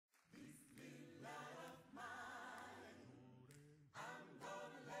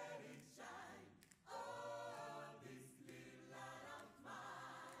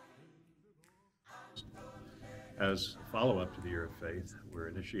As a follow-up to the Year of Faith, we're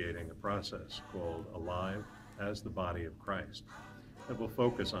initiating a process called Alive as the Body of Christ that will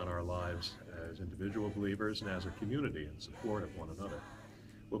focus on our lives as individual believers and as a community in support of one another.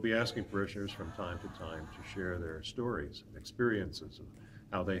 We'll be asking parishioners from time to time to share their stories and experiences of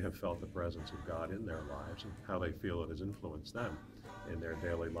how they have felt the presence of God in their lives and how they feel it has influenced them in their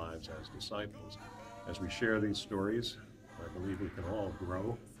daily lives as disciples. As we share these stories, I believe we can all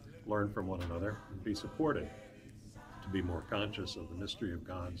grow, learn from one another, and be supported to be more conscious of the mystery of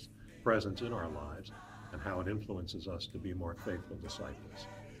God's presence in our lives and how it influences us to be more faithful disciples.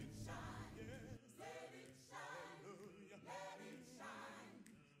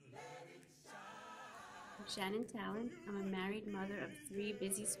 I'm Shannon Talon. I'm a married mother of 3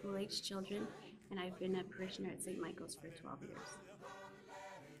 busy school-age children, and I've been a parishioner at St. Michael's for 12 years.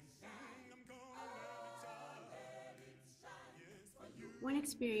 One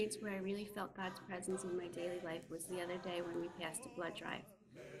experience where I really felt God's presence in my daily life was the other day when we passed a blood drive.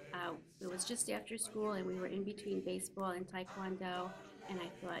 It was just after school, and we were in between baseball and taekwondo, and I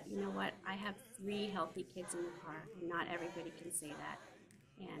thought, you know what, I have 3 healthy kids in the car, and not everybody can say that.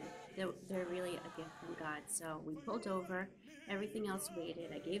 And they're really a gift from God. So we pulled over, everything else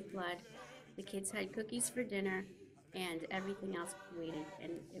waited. I gave blood, the kids had cookies for dinner, and everything else waited,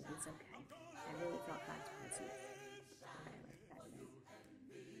 and it was okay.